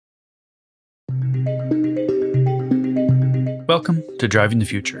Welcome to Driving the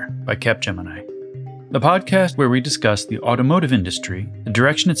Future by Capgemini, the podcast where we discuss the automotive industry, the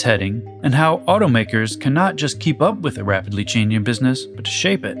direction it's heading, and how automakers can not just keep up with a rapidly changing business, but to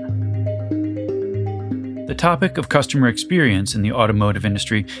shape it. The topic of customer experience in the automotive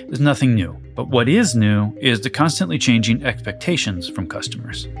industry is nothing new, but what is new is the constantly changing expectations from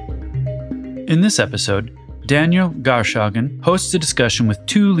customers. In this episode, Daniel Garschagen hosts a discussion with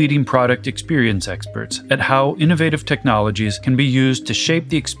two leading product experience experts at how innovative technologies can be used to shape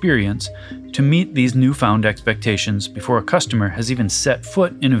the experience to meet these newfound expectations before a customer has even set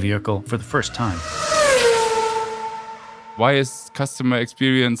foot in a vehicle for the first time. Why is customer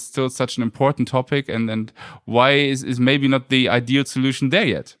experience still such an important topic, and why is maybe not the ideal solution there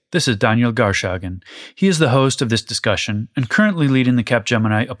yet? This is Daniel Garschagen. He is the host of this discussion and currently leading the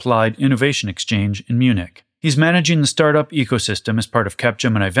Capgemini Applied Innovation Exchange in Munich. He's managing the startup ecosystem as part of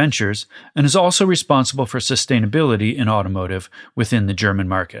Capgemini Ventures and is also responsible for sustainability in automotive within the German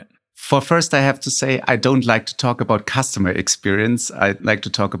market. First, I have to say, I don't like to talk about customer experience. I like to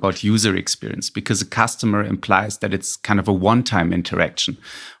talk about user experience because a customer implies that it's kind of a one-time interaction.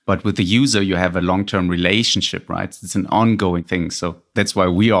 But with the user, you have a long-term relationship, right? It's an ongoing thing. So that's why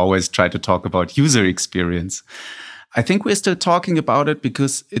we always try to talk about user experience. I think we're still talking about it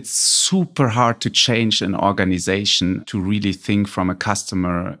because it's super hard to change an organization to really think from a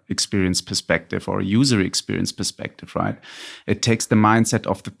customer experience perspective or a user experience perspective, right? It takes the mindset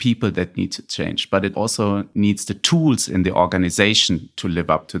of the people that need to change, but it also needs the tools in the organization to live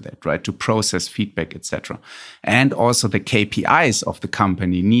up to that, right? To process feedback, etc. And also the KPIs of the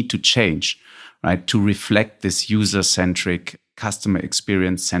company need to change, right? To reflect this user-centric customer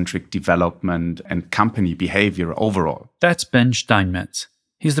experience-centric development and company behavior overall. That's Ben Steinmetz.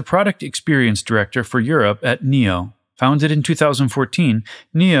 He's the Product Experience Director for Europe at NIO. Founded in 2014,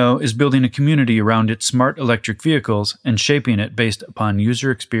 NIO is building a community around its smart electric vehicles and shaping it based upon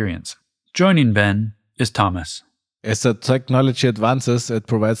user experience. Joining Ben is Thomas. As the technology advances, it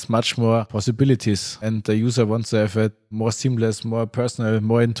provides much more possibilities, and the user wants to have it more seamless, more personal,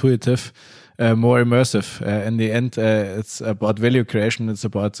 more intuitive, more immersive. In the end, it's about value creation. It's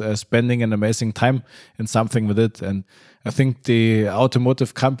about spending an amazing time in something with it. And I think the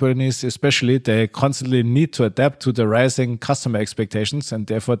automotive companies, especially, they constantly need to adapt to the rising customer expectations and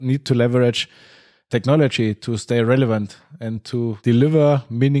therefore need to leverage technology to stay relevant and to deliver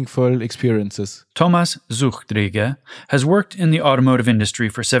meaningful experiences. Thomas Zuchtriegel has worked in the automotive industry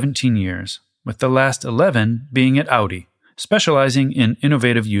for 17 years, with the last 11 being at Audi, specializing in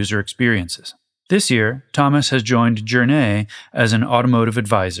innovative user experiences. This year, Thomas has joined Journee as an automotive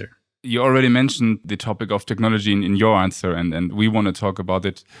advisor. You already mentioned the topic of technology in your answer, and we want to talk about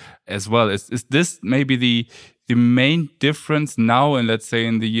it as well. Is this maybe the main difference now, and let's say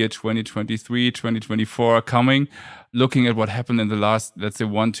in the year 2023, 2024 coming, looking at what happened in the last, let's say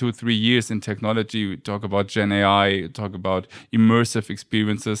 1, 2, 3 years in technology? We talk about GenAI, talk about immersive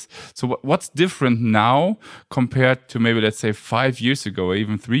experiences. So what's different now compared to maybe, let's say 5 years ago or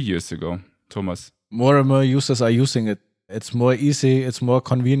even 3 years ago, Thomas? More and more users are using it. It's more easy, it's more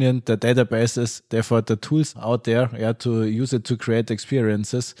convenient, the databases, therefore the tools out there to use it to create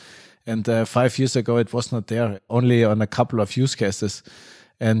experiences. And 5 years ago, it was not there, only on a couple of use cases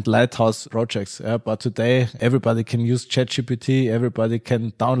and lighthouse projects. But today, everybody can use ChatGPT, everybody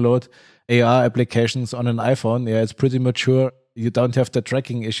can download AR applications on an iPhone. It's pretty mature. You don't have the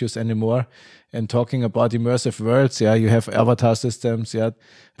tracking issues anymore. And talking about immersive worlds, you have avatar systems,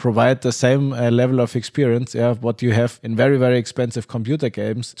 provide the same level of experience, what you have in very, very expensive computer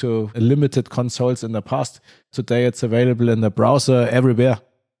games to limited consoles in the past. Today, it's available in the browser everywhere.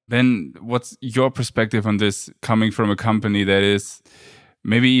 Ben, what's your perspective on this, coming from a company that is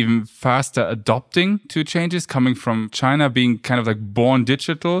maybe even faster adopting to changes, coming from China, being kind of like born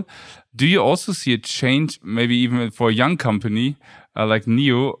digital? Do you also see a change, maybe even for a young company like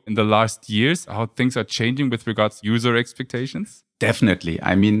NIO in the last years, how things are changing with regards to user expectations? Definitely.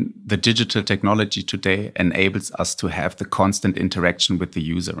 I mean, the digital technology today enables us to have the constant interaction with the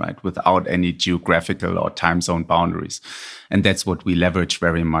user, right? Without any geographical or time zone boundaries. And that's what we leverage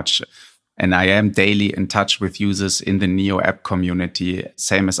very much. And I am daily in touch with users in the NIO app community,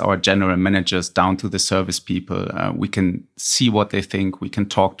 same as our general managers down to the service people. We can see what they think, we can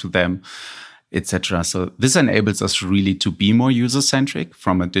talk to them, etc. So this enables us really to be more user-centric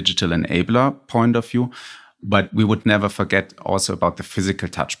from a digital enabler point of view. But we would never forget also about the physical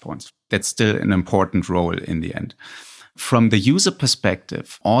touch points. That's still an important role in the end. From the user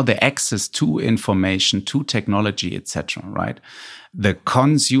perspective, all the access to information, to technology, etc., right? The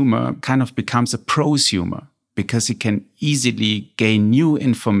consumer kind of becomes a prosumer. because he can easily gain new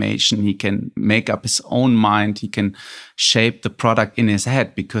information. He can make up his own mind. He can shape the product in his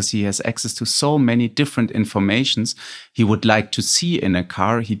head because he has access to so many different informations he would like to see in a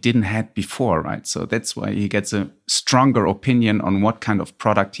car he didn't have before, right? So that's why he gets a stronger opinion on what kind of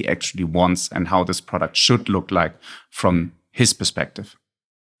product he actually wants and how this product should look like from his perspective.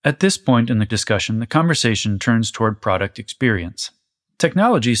 At this point in the discussion, the conversation turns toward product experience.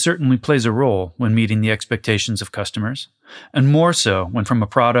 Technology certainly plays a role when meeting the expectations of customers, and more so when from a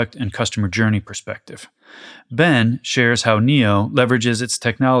product and customer journey perspective. Ben shares how NIO leverages its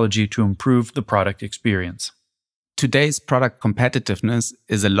technology to improve the product experience. Today's product competitiveness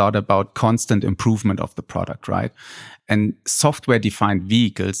is a lot about constant improvement of the product, right? And software-defined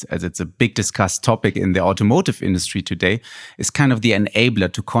vehicles, as it's a big discussed topic in the automotive industry today, is kind of the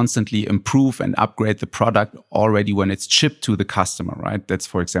enabler to constantly improve and upgrade the product already when it's shipped to the customer, right? That's,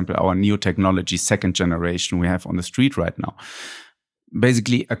 for example, our NIO technology second generation we have on the street right now.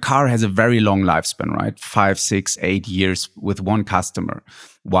 Basically, a car has a very long lifespan, right? 5, 6, 8 years with one customer,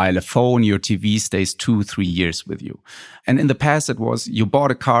 while a phone, your TV stays 2, 3 years with you. And in the past, it was you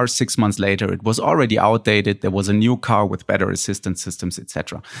bought a car 6 months later, it was already outdated. There was a new car with better assistance systems,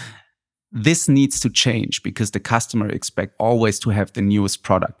 etc. This needs to change because the customer expects always to have the newest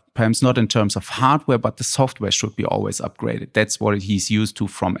product. Perhaps not in terms of hardware, but the software should be always upgraded. That's what he's used to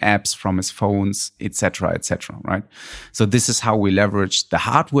from apps, from his phones, etc., right? So this is how we leverage the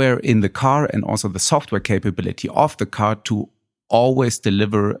hardware in the car and also the software capability of the car to always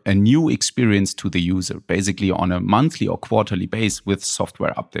deliver a new experience to the user, basically on a monthly or quarterly basis with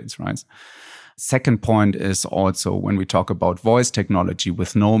software updates, right? Second point is also when we talk about voice technology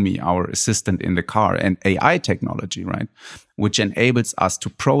with Nomi, our assistant in the car, and AI technology, right? Which enables us to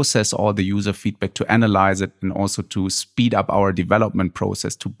process all the user feedback, to analyze it, and also to speed up our development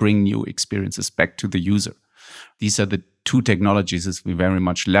process to bring new experiences back to the user. These are the two technologies that we very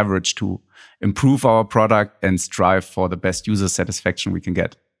much leverage to improve our product and strive for the best user satisfaction we can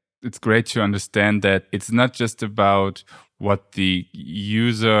get. It's great to understand that it's not just about what the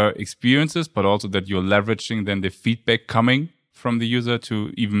user experiences, but also that you're leveraging then the feedback coming from the user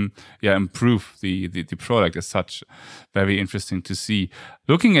to even improve the product as such. Very interesting to see.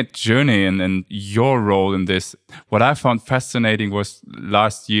 Looking at Journee and your role in this, what I found fascinating was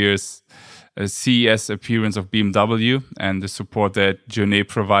last year's CES appearance of BMW and the support that Journee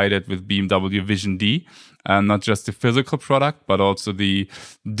provided with BMW Vision D. Not just the physical product, but also the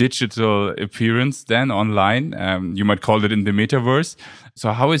digital appearance then online. You might call it in the metaverse.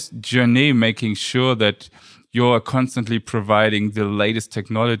 So how is Journee making sure that you're constantly providing the latest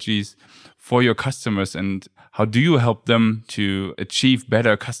technologies for your customers, and how do you help them to achieve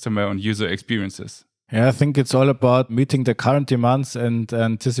better customer and user experiences? Yeah, I think it's all about meeting the current demands and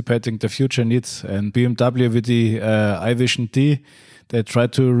anticipating the future needs. And BMW with the iVision D, they try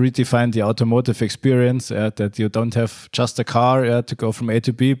to redefine the automotive experience, that you don't have just a car to go from A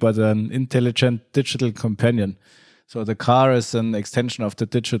to B, but an intelligent digital companion. So the car is an extension of the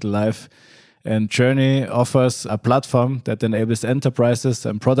digital life. And Journee offers a platform that enables enterprises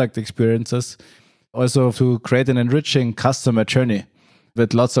and product experiences also to create an enriching customer journey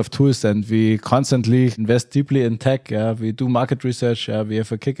with lots of tools. And we constantly invest deeply in tech. We do market research. We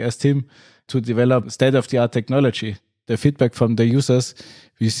have a kick-ass team to develop state-of-the-art technology. The feedback from the users,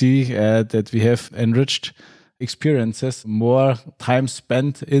 we see that we have enriched experiences, more time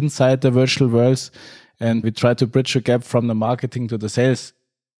spent inside the virtual worlds, and we try to bridge a gap from the marketing to the sales.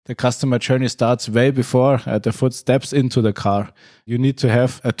 The customer journey starts way before the foot steps into the car. You need to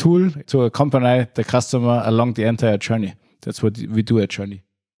have a tool to accompany the customer along the entire journey. That's what we do at Journee.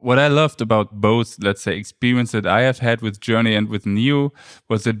 What I loved about both, let's say, experience that I have had with Journee and with NIO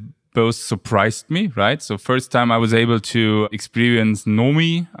was that both surprised me, right? So first time I was able to experience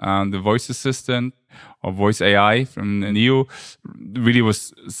Nomi, the voice assistant or voice AI from NIO, really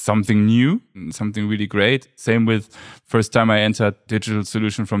was something new, something really great. Same with first time I entered digital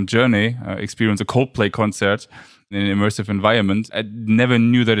solution from Journee, experienced a Coldplay concert in an immersive environment. I never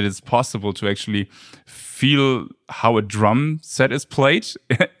knew that it is possible to actually feel how a drum set is played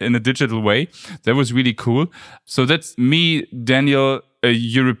in a digital way. That was really cool. So that's me, Daniel, a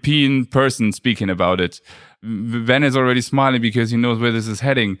European person speaking about it. Ben is already smiling because he knows where this is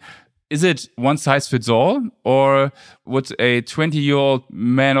heading. Is it one size fits all, or would a 20-year-old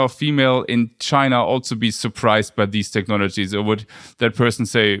man or female in China also be surprised by these technologies? Or would that person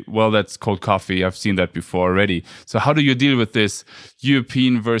say, well, that's cold coffee, I've seen that before already? So how do you deal with this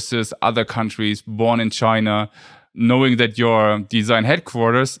European versus other countries born in China, knowing that your design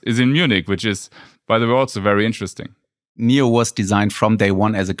headquarters is in Munich, which is, by the way, also very interesting? NIO was designed from day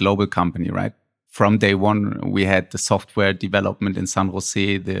one as a global company, right? From day one, we had the software development in San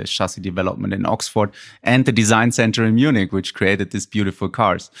Jose, the chassis development in Oxford, and the design center in Munich, which created these beautiful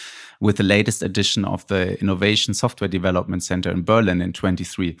cars, with the latest edition of the Innovation Software Development Center in Berlin in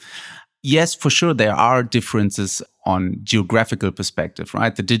 23. Yes, for sure, there are differences on geographical perspective,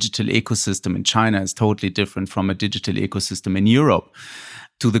 right? The digital ecosystem in China is totally different from a digital ecosystem in Europe.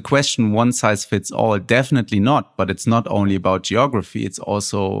 To the question, one size fits all, definitely not. But it's not only about geography. It's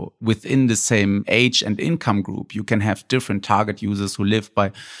also within the same age and income group. You can have different target users who live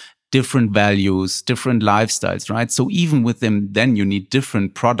by different values, different lifestyles, right? So even with them, then you need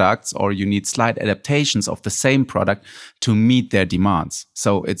different products or you need slight adaptations of the same product to meet their demands.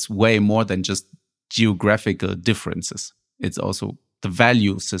 So it's way more than just geographical differences. It's also the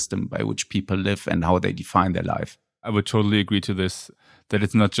value system by which people live and how they define their life. I would totally agree to this, that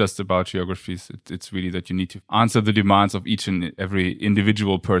it's not just about geographies. It's really that you need to answer the demands of each and every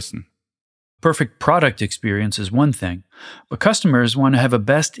individual person. Perfect product experience is one thing, but customers want to have a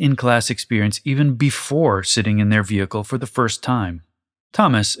best-in-class experience even before sitting in their vehicle for the first time.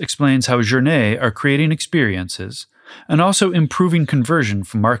 Thomas explains how Journee are creating experiences and also improving conversion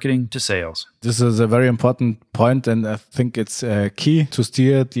from marketing to sales. This is a very important point, and I think it's key to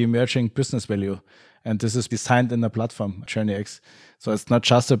steer the emerging business value. And this is designed in the platform, Journee X. So it's not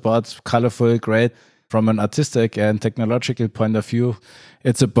just about colorful, great. From an artistic and technological point of view,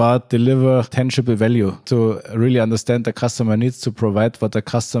 it's about deliver tangible value to really understand the customer needs, to provide what the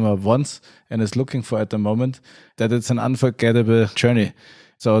customer wants and is looking for at the moment, that it's an unforgettable journey.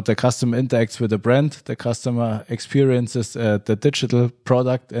 So the customer interacts with the brand, the customer experiences the digital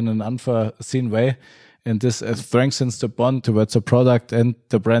product in an unforeseen way, and this strengthens the bond towards the product and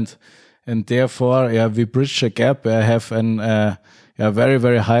the brand. And therefore, we bridge a gap. I have a very,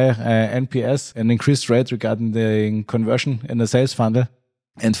 very high NPS, an increased rate regarding the conversion in the sales funnel.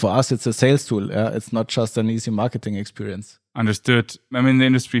 And for us, it's a sales tool. It's not just an easy marketing experience. Understood. I'm in the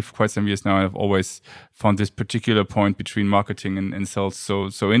industry for quite some years now, and I've always found this particular point between marketing and sales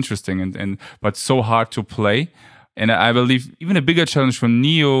so interesting and but so hard to play. And I believe even a bigger challenge for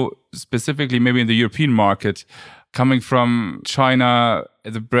NIO, specifically maybe in the European market, coming from China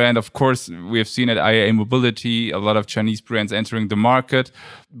as a brand. Of course, we have seen at IAA Mobility a lot of Chinese brands entering the market,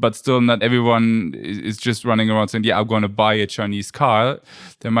 but still not everyone is just running around saying, yeah, I'm going to buy a Chinese car.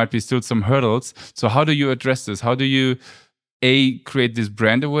 There might be still some hurdles. So how do you address this? How do you, create this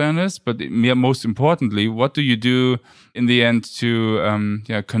brand awareness? But most importantly, what do you do in the end to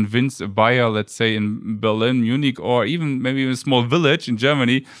convince a buyer, let's say in Berlin, Munich, or even maybe a small village in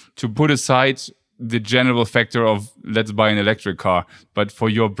Germany, to put aside the general factor of let's buy an electric car, but for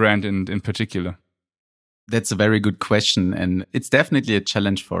your brand in particular? That's a very good question. And it's definitely a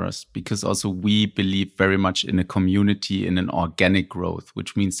challenge for us because also we believe very much in a community, in an organic growth,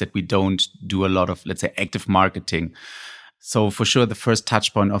 which means that we don't do a lot of, let's say, active marketing. So for sure, the first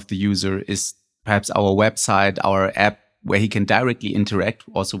touch point of the user is perhaps our website, our app, where he can directly interact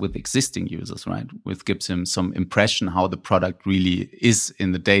also with existing users, right? Which gives him some impression how the product really is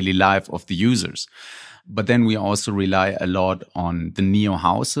in the daily life of the users. But then we also rely a lot on the NIO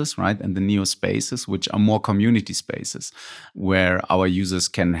houses, right? And the NIO spaces, which are more community spaces where our users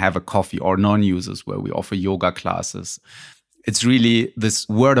can have a coffee, or non-users where we offer yoga classes. It's really this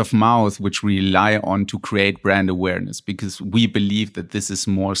word of mouth which we rely on to create brand awareness, because we believe that this is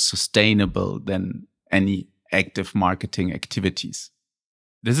more sustainable than any active marketing activities.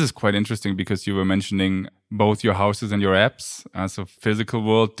 This is quite interesting because you were mentioning both your houses and your apps, so physical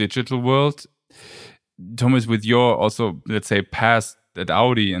world, digital world. Thomas, with your also, let's say, past at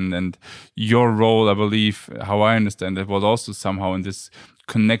Audi and your role, I believe, how I understand it, was also somehow in this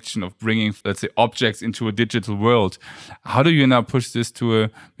connection of bringing, let's say, objects into a digital world. How do you now push this to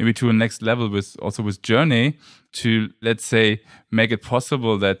a next level with Journee to, let's say, make it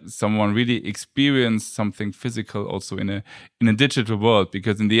possible that someone really experience something physical also in a digital world?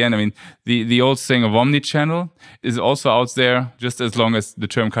 Because in the end, I mean, the old saying of omnichannel is also out there just as long as the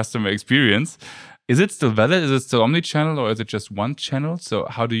term customer experience. Is it still valid? Is it still omnichannel, or is it just one channel? So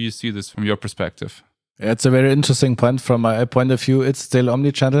how do you see this from your perspective? It's a very interesting point. From my point of view, it's still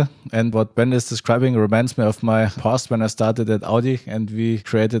omnichannel. And what Ben is describing reminds me of my past when I started at Audi and we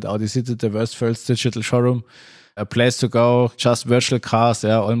created Audi City, the world's first digital showroom. A place to go, just virtual cars,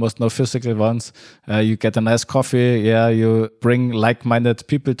 almost no physical ones. You get a nice coffee, you bring like-minded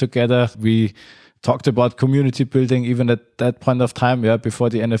people together. We talked about community building even at that point of time, before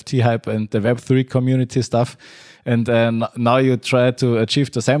the NFT hype and the Web3 community stuff. And now you try to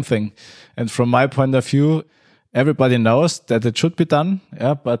achieve the same thing. And from my point of view, everybody knows that it should be done,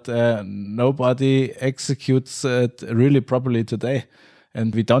 but nobody executes it really properly today.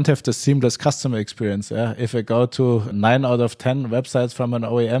 And we don't have the seamless customer experience. Yeah? If I go to 9 out of 10 websites from an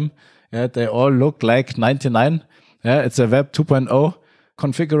OEM, they all look like 99. Yeah? It's a Web 2.0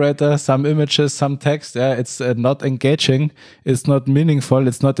 configurator, some images, some text. Yeah? It's not engaging. It's not meaningful.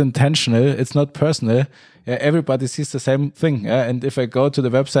 It's not intentional. It's not personal. Yeah, everybody sees the same thing. Yeah? And if I go to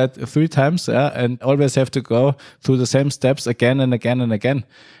the website 3 times and always have to go through the same steps again and again and again.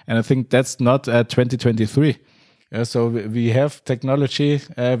 And I think that's not 2023. So we have technology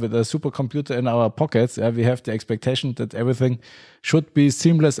with a supercomputer in our pockets. We have the expectation that everything should be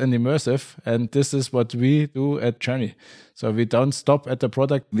seamless and immersive. And this is what we do at Journee. So we don't stop at the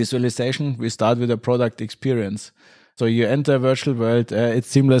product visualization. We start with a product experience. So you enter a virtual world, it's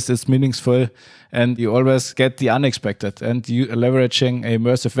seamless, it's meaningful, and you always get the unexpected. And you leveraging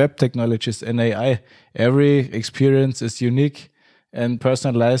immersive web technologies and AI, every experience is unique and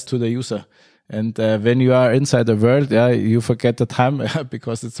personalized to the user. And when you are inside the world, you forget the time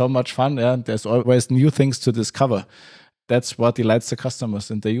because it's so much fun. And there's always new things to discover. That's what delights the customers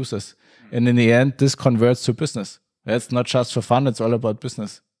and the users. And in the end, this converts to business. It's not just for fun, it's all about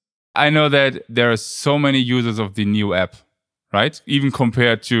business. I know that there are so many users of the NIO app, right? Even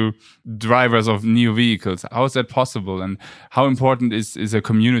compared to drivers of NIO vehicles. How is that possible? And how important is a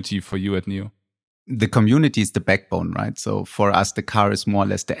community for you at NIO? The community is the backbone, right? So for us, the car is more or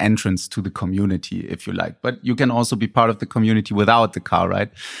less the entrance to the community, if you like. But you can also be part of the community without the car, right?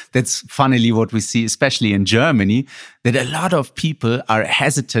 That's funnily what we see, especially in Germany, that a lot of people are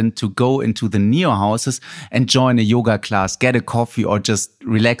hesitant to go into the NIO houses and join a yoga class, get a coffee, or just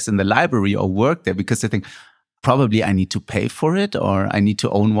relax in the library or work there because they think, probably I need to pay for it or I need to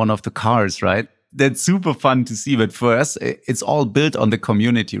own one of the cars, right? That's super fun to see. But for us, it's all built on the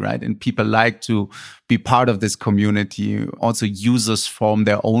community, right? And people like to be part of this community. Also, users form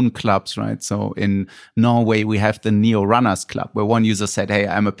their own clubs, right? So in Norway, we have the NIO Runners Club, where one user said, hey,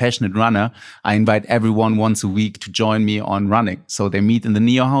 I'm a passionate runner. I invite everyone once a week to join me on running. So they meet in the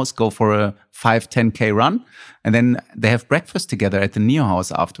NIO house, go for a 5-10K run, and then they have breakfast together at the NIO house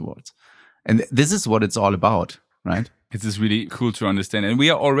afterwards. And this is what it's all about, right? It is really cool to understand. And we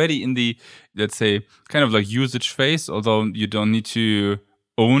are already in the, let's say, kind of like usage phase, although you don't need to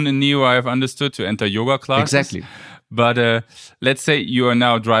own a NIO, I have understood, to enter yoga classes. Exactly. But let's say you are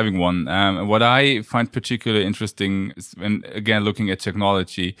now driving one. What I find particularly interesting is when, again, looking at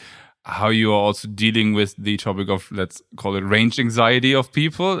technology, how you are also dealing with the topic of, let's call it, range anxiety of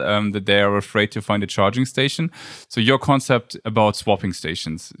people, that they are afraid to find a charging station. So your concept about swapping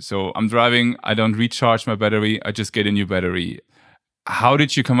stations. So I'm driving, I don't recharge my battery, I just get a new battery. How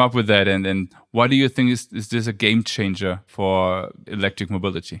did you come up with that? And why do you think is this a game changer for electric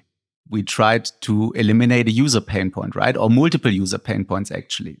mobility? We tried to eliminate a user pain point, right? Or multiple user pain points,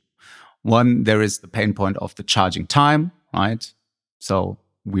 actually. One, there is the pain point of the charging time, right? So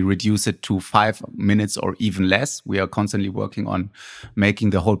we reduce it to 5 minutes or even less. We are constantly working on making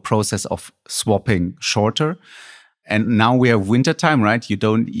the whole process of swapping shorter. And now we have winter time, right? You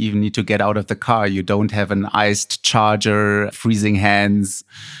don't even need to get out of the car. You don't have an iced charger, freezing hands,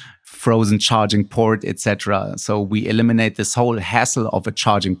 frozen charging port, etc. So we eliminate this whole hassle of a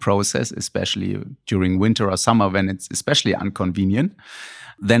charging process, especially during winter or summer when it's especially inconvenient.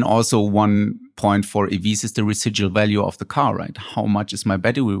 Then also one point for EVs is the residual value of the car, right? How much is my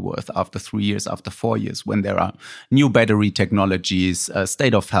battery worth after 3 years, after 4 years, when there are new battery technologies,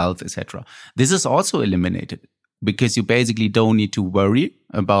 state of health, etc. This is also eliminated because you basically don't need to worry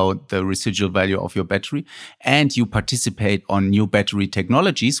about the residual value of your battery, and you participate on new battery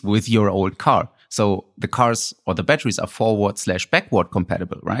technologies with your old car. So the cars or the batteries are forward/backward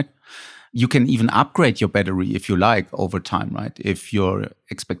compatible, right? You can even upgrade your battery if you like over time, right? If your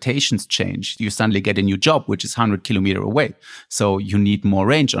expectations change, you suddenly get a new job, which is 100 kilometers away. So you need more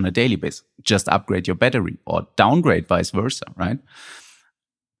range on a daily basis. Just upgrade your battery or downgrade vice versa, right?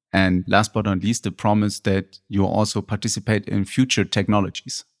 And last but not least, the promise that you also participate in future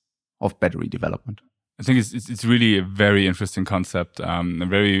technologies of battery development. I think it's really a very interesting concept. I'm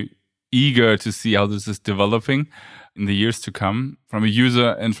very eager to see how this is developing in the years to come from a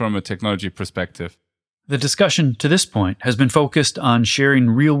user and from a technology perspective. The discussion to this point has been focused on sharing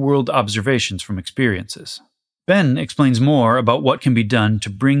real-world observations from experiences. Ben explains more about what can be done to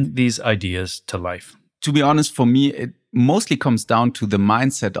bring these ideas to life. To be honest, for me, it mostly comes down to the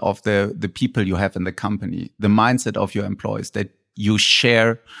mindset of the people you have in the company, the mindset of your employees, that you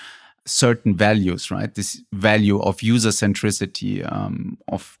share certain values, right? This value of user centricity,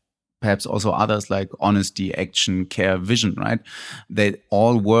 of perhaps also others like honesty, action, care, vision, right? They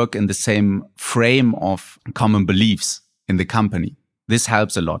all work in the same frame of common beliefs in the company. This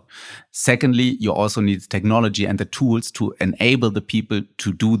helps a lot. Secondly, you also need technology and the tools to enable the people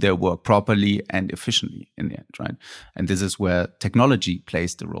to do their work properly and efficiently in the end, right? And this is where technology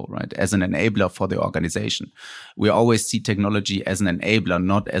plays the role, right? As an enabler for the organization. We always see technology as an enabler,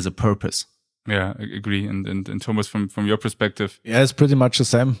 not as a purpose. Yeah, I agree. And Thomas, from your perspective? Yeah, it's pretty much the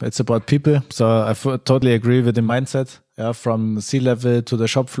same. It's about people. So I totally agree with the mindset. Yeah, from C-level to the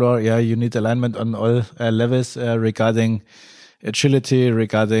shop floor. Yeah, you need alignment on all levels regarding agility,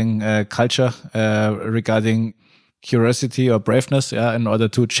 regarding culture, regarding curiosity or braveness, in order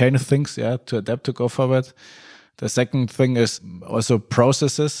to change things, to adapt, to go forward. The second thing is also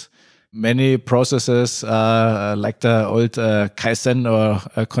processes. Many processes, like the old Kaizen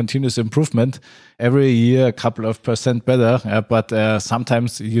or continuous improvement, every year a couple of % better, but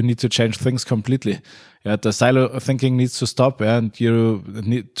sometimes you need to change things completely. The silo thinking needs to stop, and you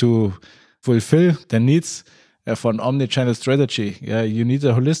need to fulfill the needs for an omni-channel strategy. You need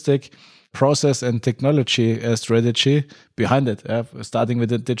a holistic process and technology strategy behind it, starting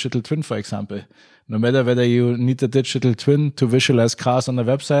with a digital twin, for example. No matter whether you need a digital twin to visualize cars on a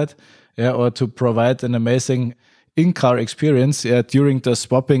website, or to provide an amazing in-car experience during the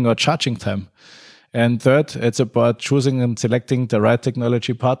swapping or charging time. And third, it's about choosing and selecting the right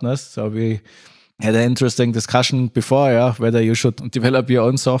technology partners. So we had an interesting discussion before, whether you should develop your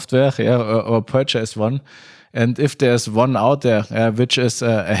own software or purchase one. And if there's one out there which is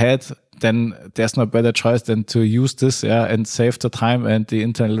ahead, then there's no better choice than to use this and save the time and the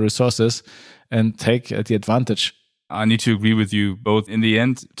internal resources and take the advantage. I need to agree with you both. In the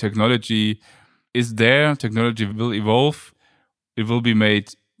end, technology is there. Technology will evolve. It will be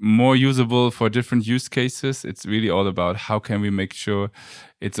made more usable for different use cases. It's really all about how can we make sure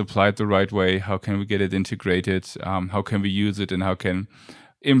it's applied the right way? How can we get it integrated? How can we use it? And how can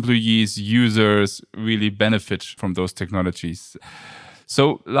employees, users really benefit from those technologies?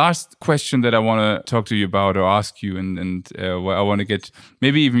 So last question that I want to talk to you about or ask you, and where I want to get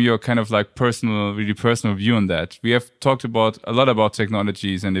maybe even your kind of like really personal view on that. We have talked a lot about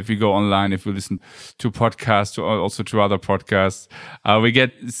technologies, and if we go online, if we listen to podcasts, or also to other podcasts, we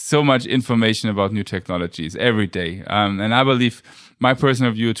get so much information about new technologies every day. And I believe my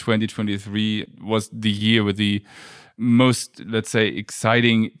personal view, 2023 was the year with the most, let's say,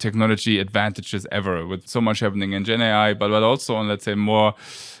 exciting technology advantages ever, with so much happening in GenAI, but also on, let's say, more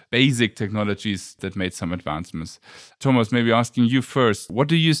basic technologies that made some advancements. Thomas, maybe asking you first, what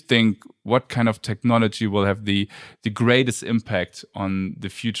do you think, what kind of technology will have the greatest impact on the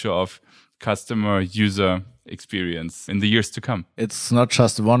future of customer user experience in the years to come? It's not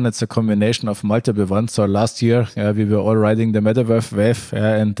just one, it's a combination of multiple ones. So last year, we were all riding the metaverse wave,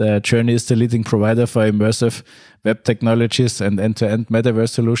 and Journee is the leading provider for immersive web technologies and end-to-end metaverse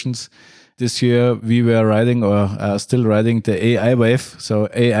solutions. This year, we were riding or are still riding the AI wave. So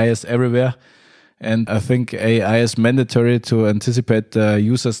AI is everywhere. And I think AI is mandatory to anticipate the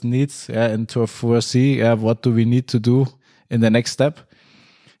user's needs and to foresee what do we need to do in the next step.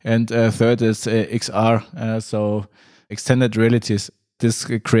 And third is XR, so extended realities. This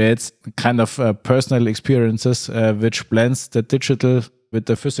creates kind of personal experiences which blends the digital with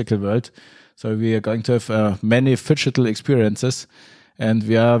the physical world. So we are going to have many phygital experiences, and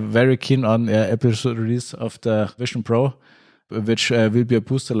we are very keen on Apple's release of the Vision Pro, which will be a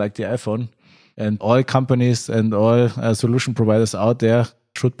booster like the iPhone. And all companies and all solution providers out there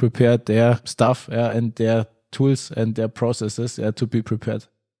should prepare their stuff and their tools and their processes to be prepared.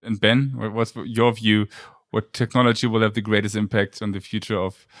 And Ben, what's your view? What technology will have the greatest impact on the future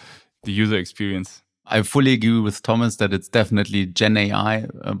of the user experience? I fully agree with Thomas that it's definitely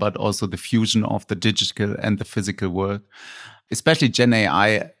GenAI, but also the fusion of the digital and the physical world. Especially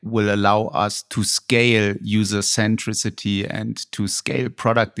GenAI will allow us to scale user centricity and to scale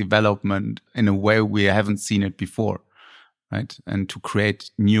product development in a way we haven't seen it before. Right? And to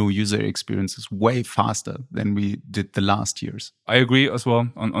create new user experiences way faster than we did the last years. I agree as well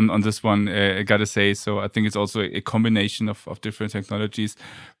on this one, I gotta say. So I think it's also a combination of different technologies.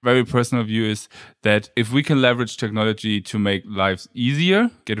 Very personal view is that if we can leverage technology to make lives easier,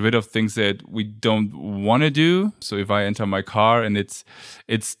 get rid of things that we don't want to do. So if I enter my car and it's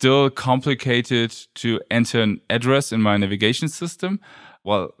still complicated to enter an address in my navigation system,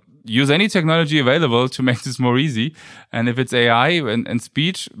 well, use any technology available to make this more easy. And if it's AI and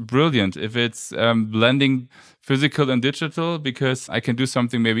speech, brilliant. If it's blending physical and digital, because I can do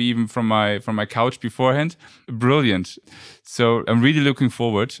something maybe even from my couch beforehand, brilliant. So I'm really looking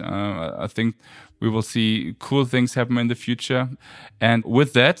forward. I think we will see cool things happen in the future. And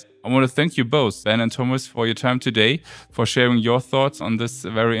with that, I want to thank you both, Ben and Thomas, for your time today, for sharing your thoughts on this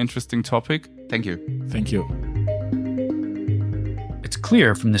very interesting topic. Thank you. Thank you.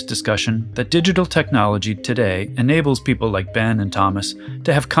 clear from this discussion that digital technology today enables people like Ben and Thomas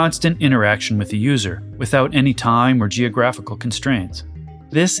to have constant interaction with the user without any time or geographical constraints.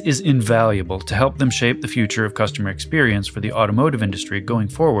 This is invaluable to help them shape the future of customer experience for the automotive industry going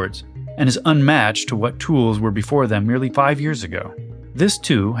forwards, and is unmatched to what tools were before them merely 5 years ago. This,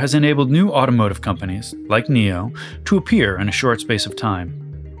 too, has enabled new automotive companies, like NIO, to appear in a short space of time,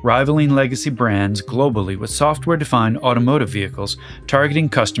 rivaling legacy brands globally with software-defined automotive vehicles targeting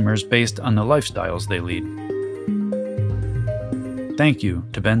customers based on the lifestyles they lead. Thank you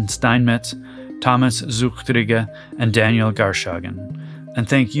to Ben Steinmetz, Thomas Zuchtriegel, and Daniel Garschagen. And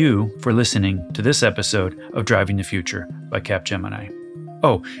thank you for listening to this episode of Driving the Future by Capgemini.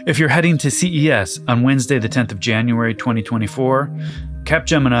 Oh, if you're heading to CES on Wednesday, the 10th of January, 2024,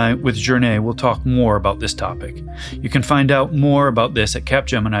 Capgemini with Journee will talk more about this topic. You can find out more about this at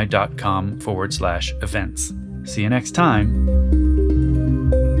capgemini.com/events. See you next time.